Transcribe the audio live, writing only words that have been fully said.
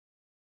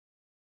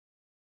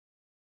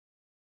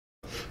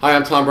Hi,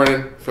 I'm Tom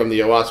Brennan from the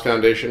OWASP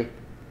Foundation.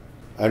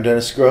 I'm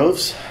Dennis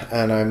Groves,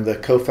 and I'm the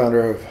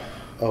co-founder of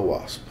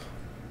OWASP.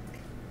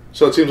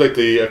 So it seems like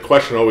the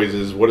question always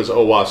is, what does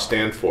OWASP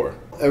stand for?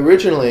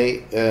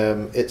 Originally,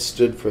 it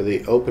stood for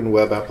the Open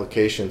Web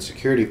Application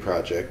Security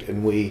Project,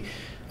 and we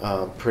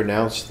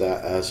pronounced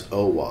that as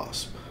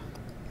OWASP.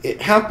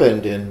 It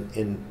happened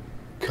in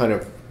kind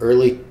of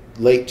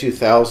late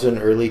 2000,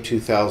 early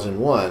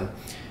 2001,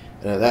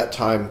 and at that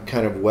time,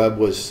 kind of web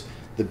was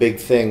the big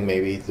thing,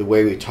 maybe the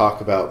way we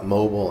talk about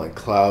mobile and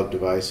cloud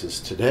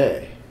devices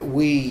today.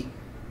 We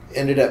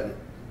ended up,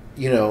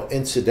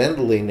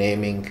 incidentally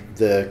naming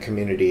the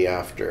community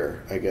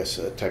after, I guess,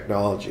 a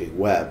technology,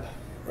 web,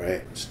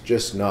 right? It's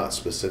just not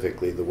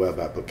specifically the web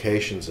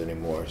applications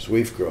anymore, so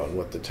we've grown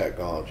with the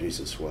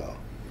technologies as well.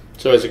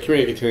 So as the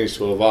community continues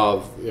to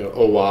evolve,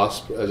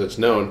 OWASP, as it's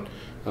known,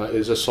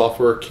 is a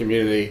software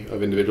community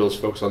of individuals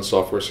focused on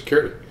software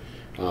security.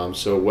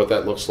 So what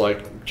that looks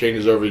like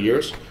changes over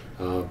years.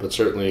 But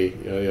certainly,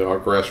 our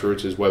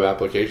grassroots is web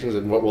applications,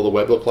 and what will the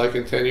web look like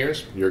in 10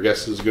 years? Your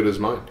guess is as good as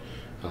mine.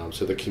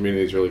 So the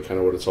community is really kind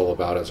of what it's all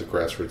about as a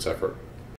grassroots effort.